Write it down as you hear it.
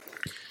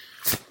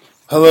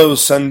Hello,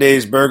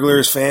 Sunday's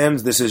Burglars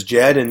fans. This is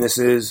Jed, and this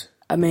is...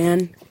 A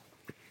man.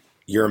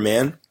 You're a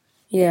man?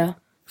 Yeah.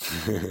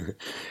 Do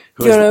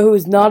you know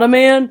who's not a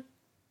man?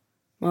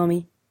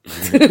 Mommy.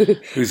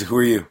 Who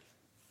are you?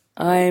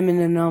 I am an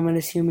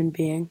anonymous human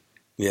being.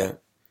 Yeah.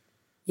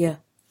 Yeah.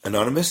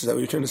 Anonymous? Is that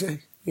what you're trying to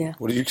say? Yeah.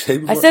 What did you say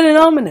before? I said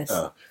anonymous.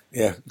 Oh,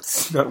 yeah.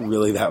 It's not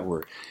really that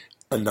word.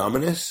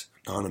 Anonymous?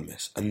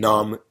 Anonymous.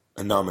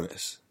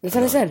 Anonymous. That's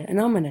what I said.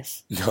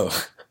 Anonymous. No.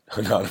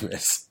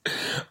 Anonymous.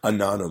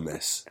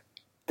 Anonymous.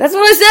 That's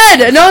what I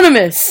said.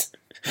 Anonymous.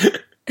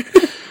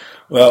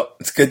 Well,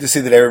 it's good to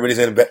see that everybody's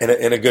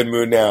in a good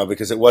mood now,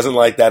 because it wasn't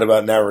like that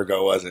about an hour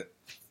ago, was it?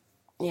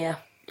 Yeah.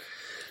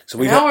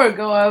 So an hour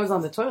ago, I was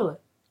on the toilet.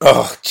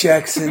 Oh,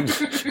 Jackson.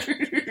 It's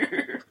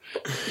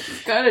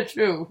kind of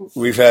true.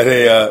 We've had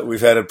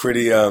a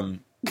pretty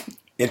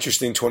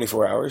interesting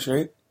 24 hours,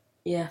 right?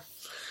 Yeah.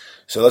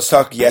 So let's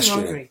talk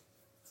yesterday.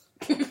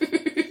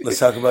 Let's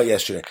talk about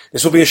yesterday.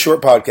 This will be a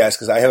short podcast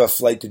because I have a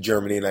flight to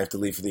Germany and I have to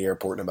leave for the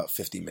airport in about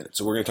 50 minutes.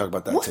 So we're going to talk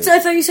about that too. I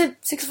thought you said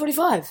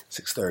 6:45.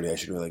 6:30. I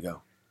should really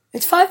go.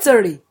 It's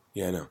 5:30.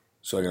 Yeah, I know.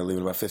 So I got to leave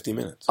in about 50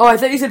 minutes. Oh, I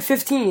thought you said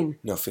 15.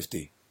 No,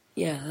 50.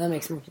 Yeah, that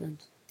makes more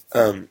sense.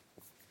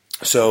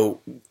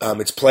 So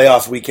it's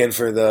playoff weekend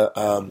for the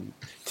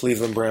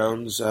Cleveland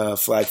Browns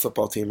flag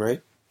football team,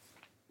 right?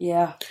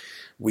 Yeah.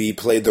 We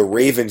played the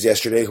Ravens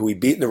yesterday, who we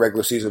beat in the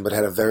regular season, but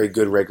had a very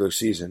good regular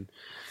season.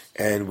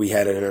 And we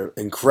had an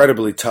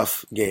incredibly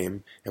tough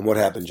game. And what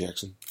happened,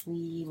 Jackson?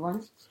 We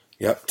won.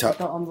 Yep,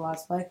 tough. On the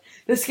last play.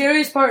 The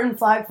scariest part in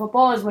flag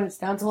football is when it's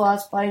down to the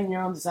last play and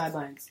you're on the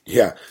sidelines.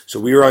 Yeah,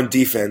 so we were on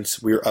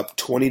defense. We were up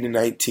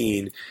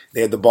 20-19.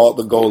 They had the ball at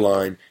the goal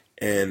line,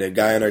 and a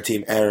guy on our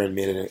team, Aaron,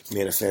 made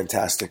a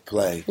fantastic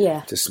play.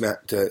 Yeah. To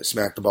smack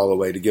the ball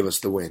away to give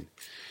us the win,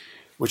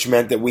 which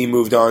meant that we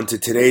moved on to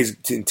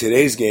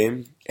today's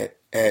game at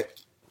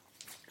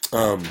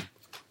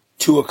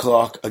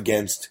 2:00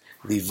 against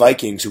the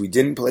Vikings, who we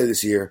didn't play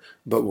this year,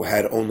 but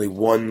had only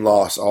one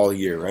loss all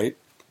year, right?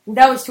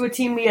 That was to a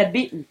team we had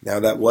beaten. Now,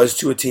 that was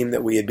to a team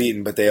that we had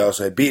beaten, but they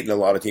also had beaten a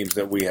lot of teams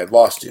that we had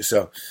lost to.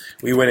 So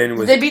we went in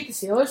with... Did they beat the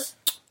Steelers?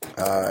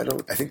 I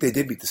think they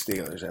did beat the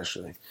Steelers,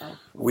 actually. Oh.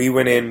 We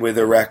went in with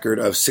a record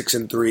of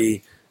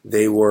 6-3.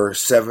 They were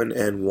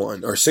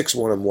 7-1, or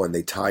 6-1-1.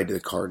 They tied to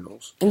the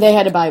Cardinals. And they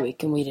had a bye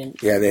week, and we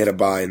didn't. Yeah, they had a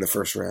bye in the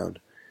first round.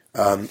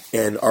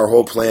 And our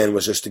whole plan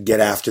was just to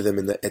get after them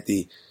at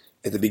the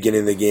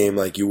beginning of the game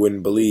like you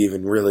wouldn't believe,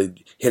 and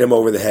really hit them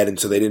over the head, and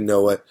so they didn't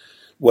know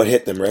what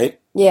hit them, right?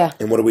 Yeah.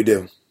 And what did we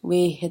do?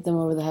 We hit them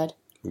over the head.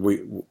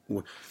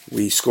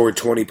 We scored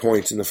 20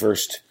 points in the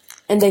first.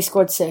 And they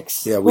scored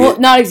 6. Yeah, well,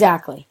 not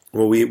exactly.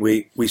 Well,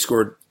 we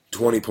scored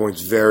 20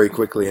 points very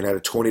quickly and had a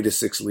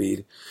 20-6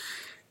 lead.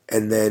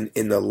 And then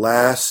in the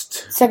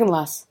last... Second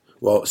last.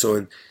 Well,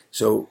 so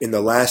in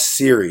the last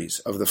series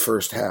of the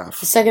first half...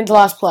 The second to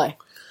last play.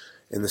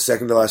 In the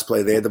second to last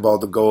play, they had the ball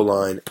at the goal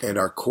line, and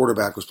our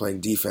quarterback was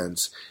playing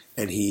defense,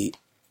 and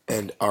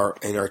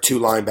our two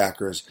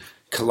linebackers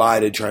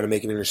collided trying to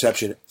make an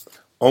interception.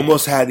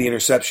 Almost had the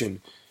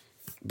interception,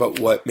 but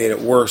what made it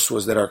worse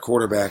was that our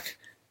quarterback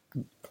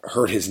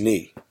hurt his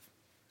knee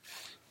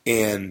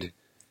and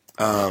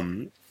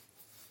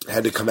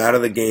had to come out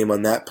of the game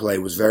on that play.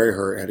 Was very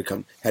hurt. Had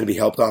to be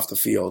helped off the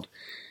field.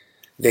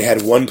 They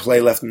had one play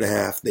left in the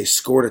half. They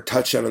scored a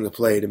touchdown on the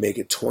play to make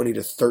it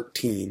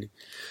 20-13.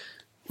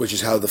 Which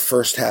is how the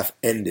first half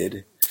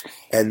ended,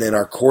 and then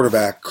our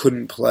quarterback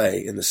couldn't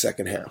play in the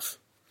second half,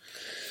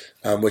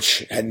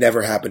 which had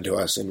never happened to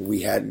us, and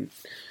we hadn't.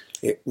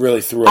 It really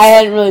threw us. I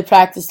hadn't really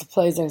practiced the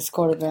plays as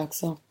quarterback,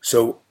 so.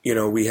 So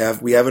we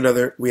have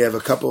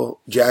a couple.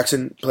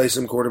 Jackson plays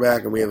some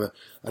quarterback, and we have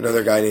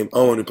another guy named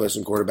Owen who plays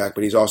some quarterback,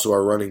 but he's also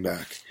our running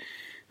back,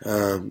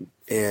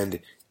 and.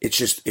 It's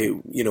just,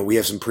 we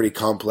have some pretty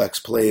complex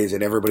plays,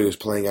 and everybody was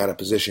playing out of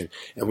position,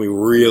 and we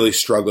really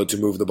struggled to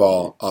move the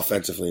ball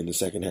offensively in the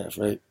second half,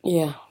 right?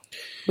 Yeah.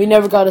 We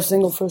never got a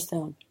single first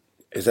down.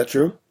 Is that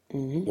true?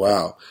 Mm-hmm.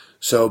 Wow.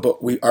 So, but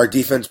our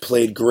defense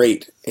played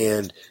great,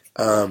 and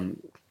the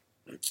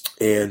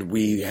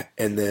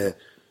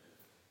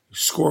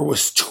score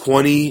was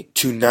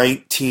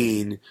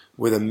 20-19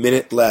 with a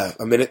minute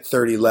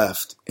 30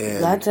 left,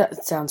 and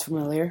that sounds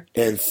familiar.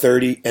 And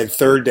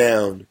third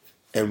down.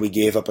 And we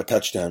gave up a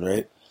touchdown,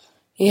 right?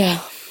 Yeah.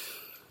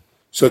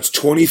 So it's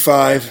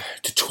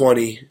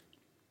 25-20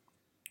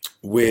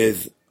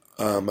 with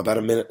about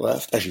a minute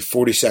left. Actually,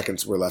 40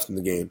 seconds were left in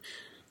the game.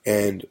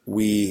 And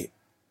with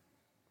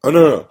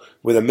a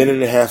minute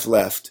and a half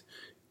left.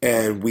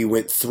 And we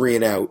went 3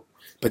 and out.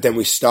 But then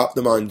we stopped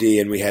them on D,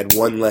 and we had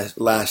one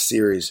last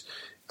series.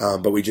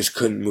 But we just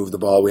couldn't move the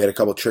ball. We had a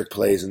couple trick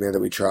plays in there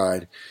that we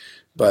tried.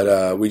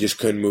 But we just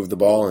couldn't move the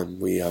ball,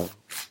 and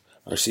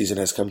our season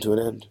has come to an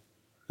end.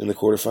 In the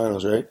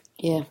quarterfinals, right?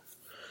 Yeah.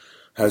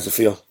 How does it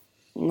feel?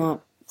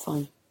 Not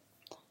fun.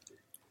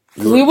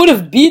 We would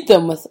have beat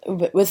them with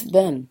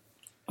Ben,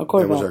 our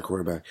quarterback. Ben was our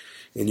quarterback.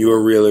 And you were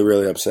really,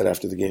 really upset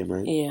after the game,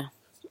 right? Yeah.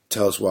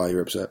 Tell us why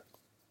you're upset.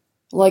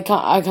 Like,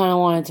 I kind of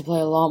wanted to play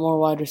a lot more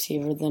wide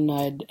receiver than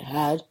I'd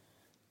had.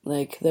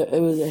 Like it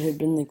had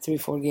been like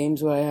 3-4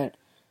 games where I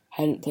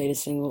hadn't played a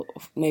single,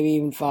 maybe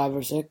even 5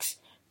 or 6,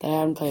 that I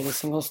hadn't played a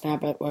single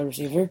snap at wide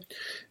receiver.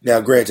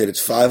 Now, granted,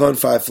 it's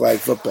 5-on-5 flag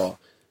football,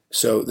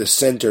 so the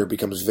center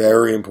becomes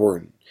very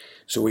important.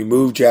 So we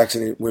moved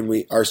Jackson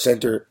when our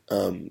center,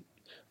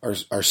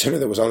 our center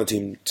that was on the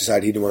team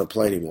decided he didn't want to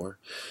play anymore.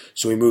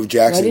 So we moved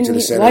Jackson to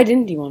the center. Why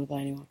didn't he want to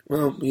play anymore?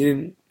 Well, he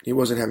didn't. He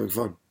wasn't having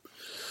fun.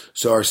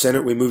 So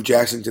we moved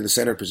Jackson to the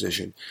center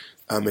position,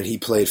 and he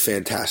played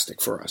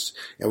fantastic for us.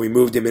 And we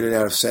moved him in and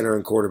out of center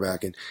and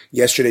quarterback. And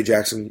yesterday,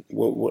 Jackson,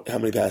 how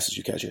many passes did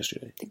you catch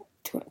yesterday?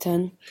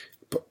 10.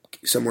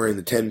 Somewhere in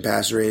the 10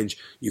 pass range.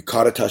 You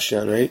caught a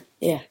touchdown, right?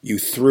 Yeah. You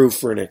threw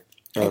for an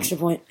extra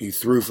point. You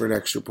threw for an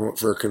extra point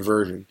for a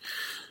conversion.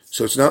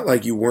 So it's not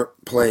like you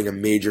weren't playing a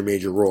major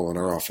role in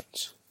our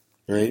offense,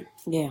 right?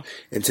 Yeah.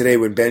 And today,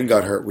 when Ben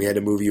got hurt, we had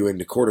to move you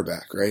into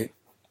quarterback, right?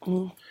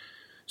 Mm-hmm.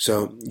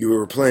 So you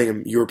were playing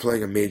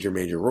a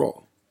major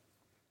role.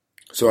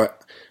 So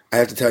I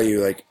have to tell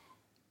you, like,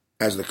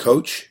 as the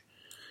coach,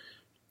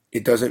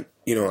 it doesn't.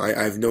 I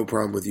have no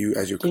problem with you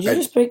as your. Did you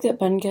just break that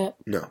pen cap?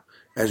 No,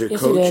 as your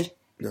yes, coach. You did.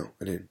 No,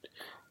 I didn't.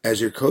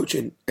 As your coach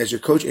and as your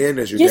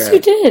dad. Yes, you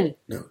did.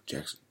 No,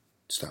 Jackson,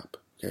 stop.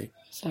 Okay.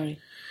 Sorry.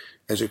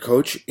 As your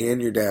coach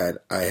and your dad,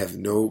 I have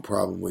no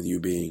problem with you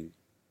being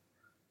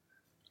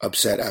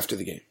upset after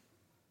the game.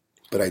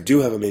 But I do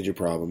have a major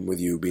problem with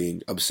you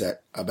being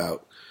upset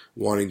about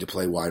wanting to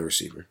play wide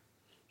receiver.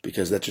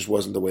 Because that just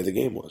wasn't the way the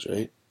game was,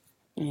 right?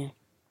 Yeah.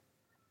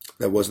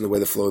 That wasn't the way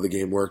the flow of the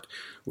game worked.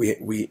 There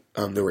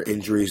were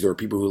injuries, there were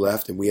people who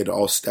left, and we had to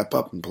all step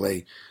up and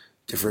play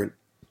different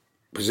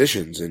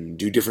positions and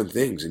do different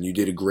things, and you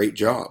did a great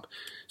job.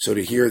 So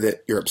to hear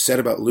that you're upset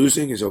about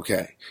losing is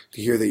okay.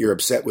 To hear that you're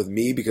upset with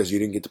me because you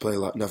didn't get to play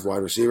enough wide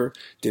receiver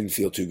didn't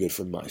feel too good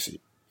from my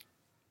seat.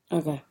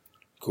 Okay.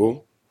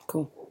 Cool?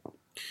 Cool.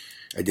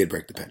 I did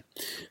break the pen.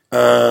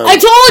 I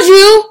told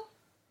you!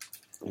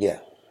 Yeah.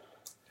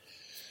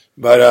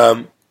 But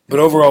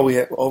overall,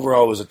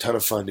 overall it was a ton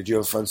of fun. Did you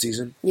have a fun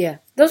season? Yeah.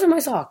 Those are my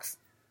socks.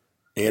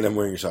 And I'm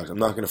wearing your socks. I'm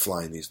not going to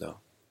fly in these, though.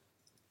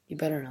 You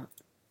better not.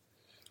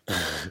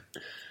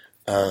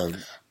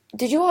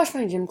 Did you wash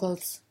my gym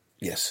clothes?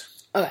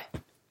 Yes. Okay.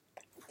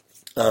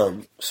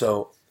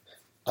 So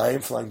I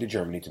am flying to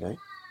Germany tonight.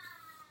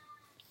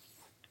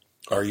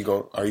 Are you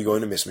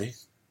going to miss me?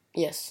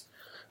 Yes.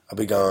 I'll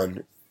be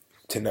gone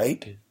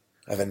tonight.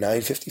 I have a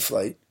 9:50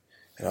 flight,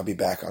 and I'll be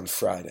back on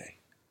Friday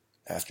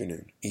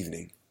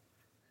evening.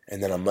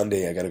 And then on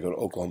Monday, I got to go to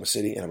Oklahoma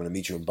City, and I'm going to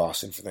meet you in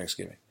Boston for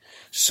Thanksgiving.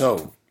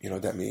 So, you know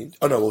what that means?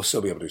 Oh, no, we'll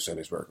still be able to do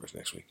Sunday's Burgers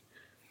next week.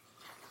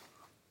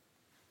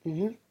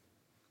 Mm-hmm.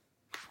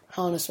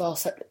 Hell in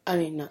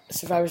a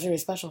Survivor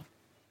Series special.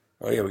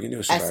 Oh, yeah, we can do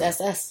a Survivor.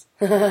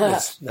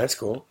 SSS. That's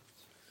cool.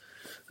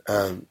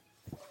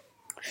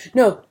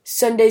 No,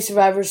 Sunday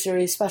Survivor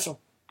Series special.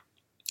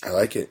 I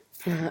like it.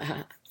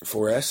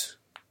 4S?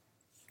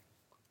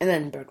 And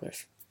then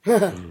burglars.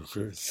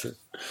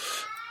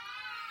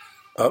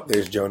 Oh,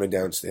 there's Jonah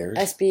downstairs.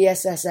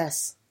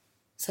 SBSSS.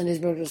 Sunday's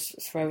Burgers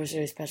Survivor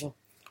Series special.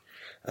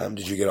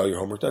 Did you get all your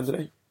homework done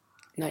today?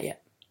 Not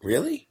yet.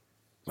 Really?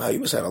 Wow, you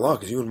must have had a lot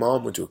because you and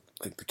Mom went to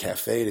the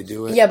cafe to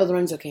do it. Yeah, but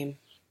Lorenzo came.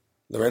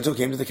 Lorenzo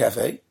came to the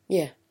cafe?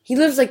 Yeah. He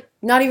lives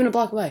not even a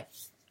block away.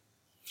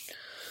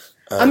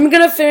 I'm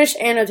going to finish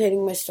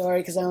annotating my story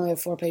because I only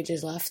have 4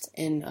 pages left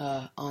in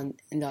the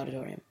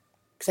auditorium.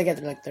 Because I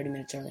get there 30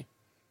 minutes early.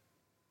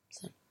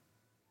 So.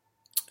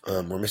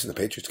 We're missing the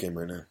Patriots game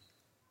right now.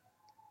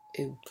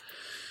 Ew.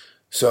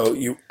 So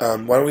why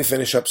don't we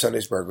finish up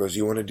Sunday's Burgers?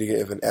 You wanted to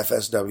give an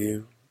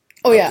FSW?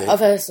 Oh yeah,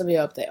 FSW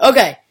update.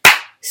 Okay,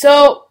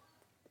 so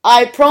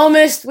I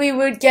promised we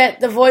would get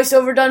the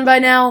voiceover done by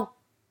now.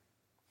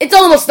 It's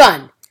almost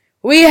done.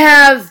 We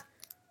have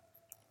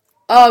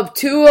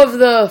 2 of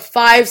the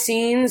 5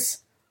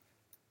 scenes,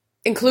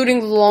 including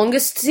the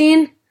longest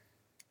scene,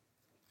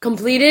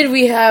 completed.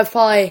 We have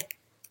probably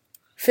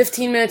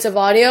 15 minutes of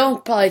audio,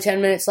 probably 10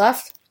 minutes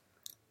left.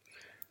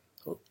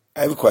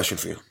 I have a question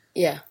for you.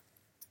 Yeah.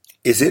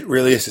 Is it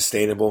really a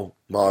sustainable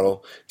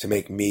model to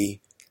make me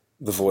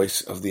the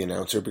voice of the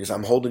announcer? Because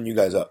I'm holding you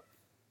guys up.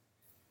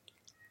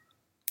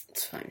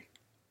 It's fine.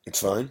 It's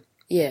fine?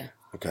 Yeah.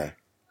 Okay.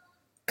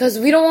 Because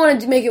we don't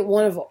want to make it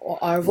one of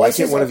our voices. Why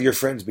can't one of your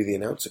friends be the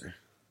announcer?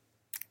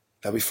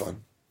 That'd be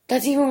fun.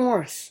 That's even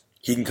worse.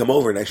 He can come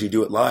over and actually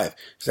do it live.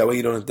 So that way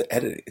you don't have to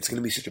edit it. It's going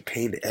to be such a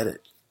pain to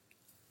edit.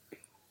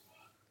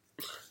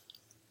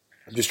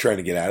 I'm just trying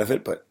to get out of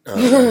it, but...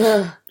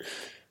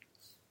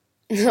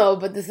 No,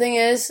 but the thing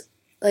is,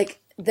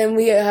 then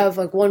we have,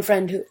 one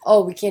friend who,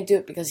 we can't do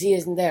it because he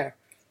isn't there.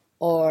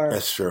 Or...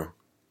 That's true.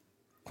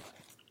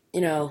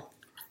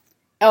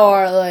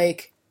 Or,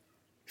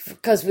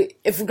 because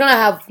if we're going to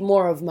have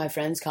more of my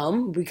friends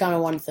come, we kind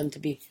of want them to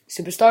be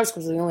superstars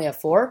because we only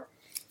have 4.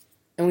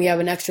 And we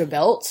have an extra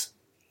belt.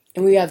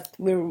 And we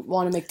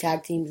want to make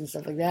tag teams and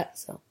stuff like that,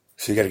 so...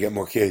 So you got to get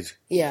more kids.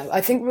 Yeah,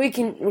 I think we're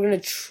going to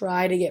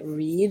try to get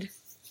Reed.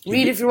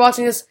 Reed, if you're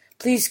watching this,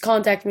 please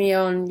contact me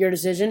on your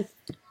decision.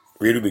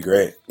 Reed would be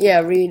great.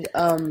 Yeah, Reed.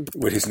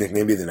 Would his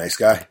nickname be the nice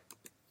guy?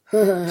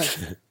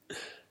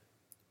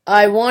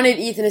 I wanted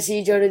Ethan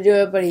Asijo to do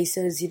it, but he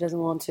says he doesn't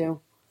want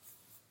to.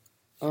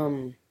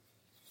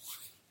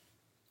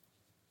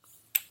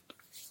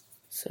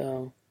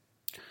 So,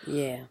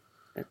 yeah,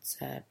 that's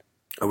sad.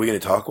 Are we going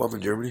to talk while I'm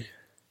in Germany?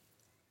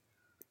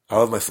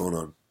 I'll have my phone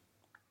on.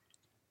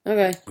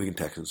 Okay. We can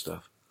text and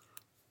stuff.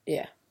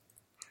 Yeah.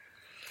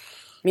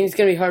 I mean, it's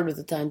going to be hard with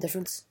the time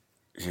difference.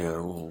 Yeah,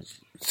 well,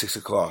 6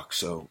 o'clock,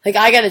 so... Like,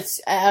 I got it,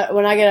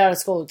 when I get out of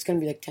school, it's going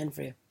to be like 10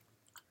 for you.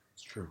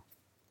 It's true.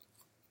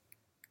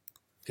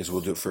 Guess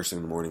we'll do it first thing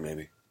in the morning,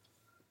 maybe.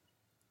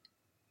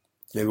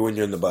 Maybe when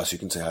you're in the bus, you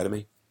can say hi to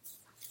me.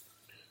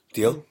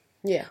 Deal?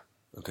 Yeah.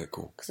 Okay,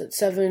 cool. Because at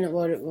 7,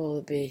 what will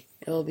it be?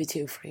 It will be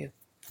 2 for you.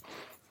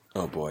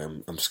 Oh boy,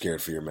 I'm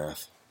scared for your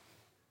math.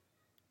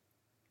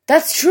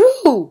 That's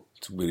true!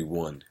 It's really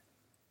 1.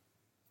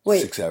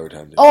 Wait. 6-hour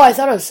time difference. Oh, I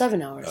thought it was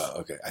 7 hours.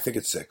 Okay. I think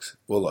it's 6.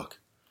 We'll look.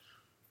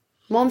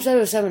 Mom said it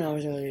was 7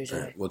 hours earlier today.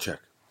 All right, we'll check.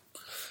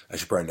 I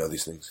should probably know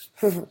these things.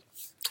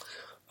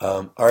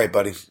 All right,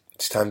 buddy.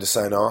 It's time to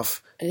sign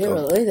off. Yeah,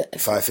 really?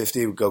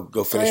 5:50.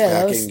 Go finish that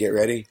packing was- and get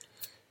ready.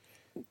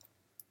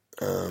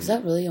 Is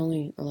that really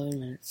only 11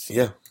 minutes?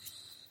 Yeah.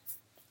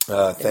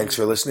 Thanks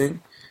for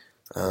listening.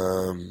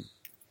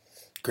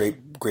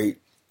 Great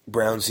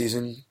Brown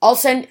season. I'll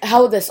send,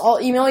 how about this?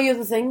 I'll email you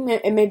the thing,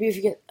 and maybe if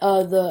you get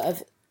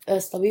the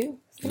FSW.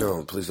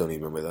 No, please don't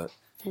email me that.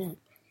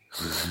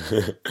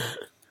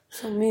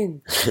 So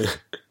mean.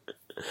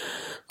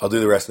 I'll do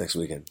the rest next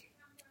weekend.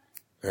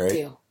 All right?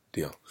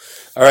 Deal.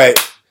 All right.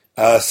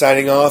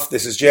 Signing off.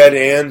 This is Jed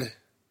and...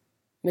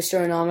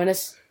 Mr.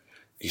 Anonymous.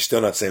 You're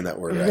still not saying that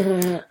word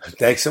right.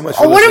 Thanks so much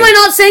for Oh, what listening. am I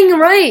not saying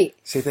right?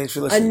 Say thanks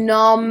for listening.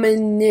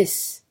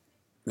 Anonymous.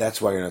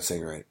 That's why you're not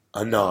saying it right.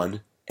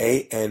 Anon.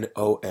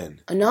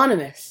 A-N-O-N.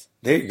 Anonymous.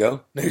 There you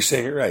go. Now you're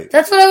saying it right.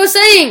 That's what I was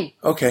saying.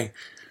 Okay.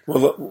 Well,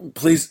 look,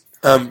 please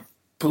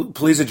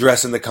please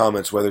address in the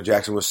comments whether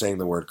Jackson was saying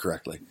the word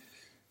correctly.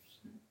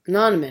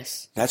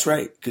 Anonymous. That's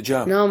right. Good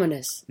job.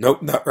 Anonymous.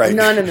 Nope, not right.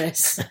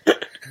 Anonymous.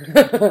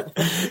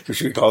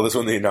 Should we call this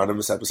one the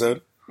anonymous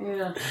episode?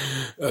 Yeah.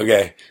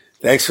 Okay.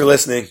 Thanks for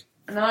listening.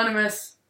 Anonymous.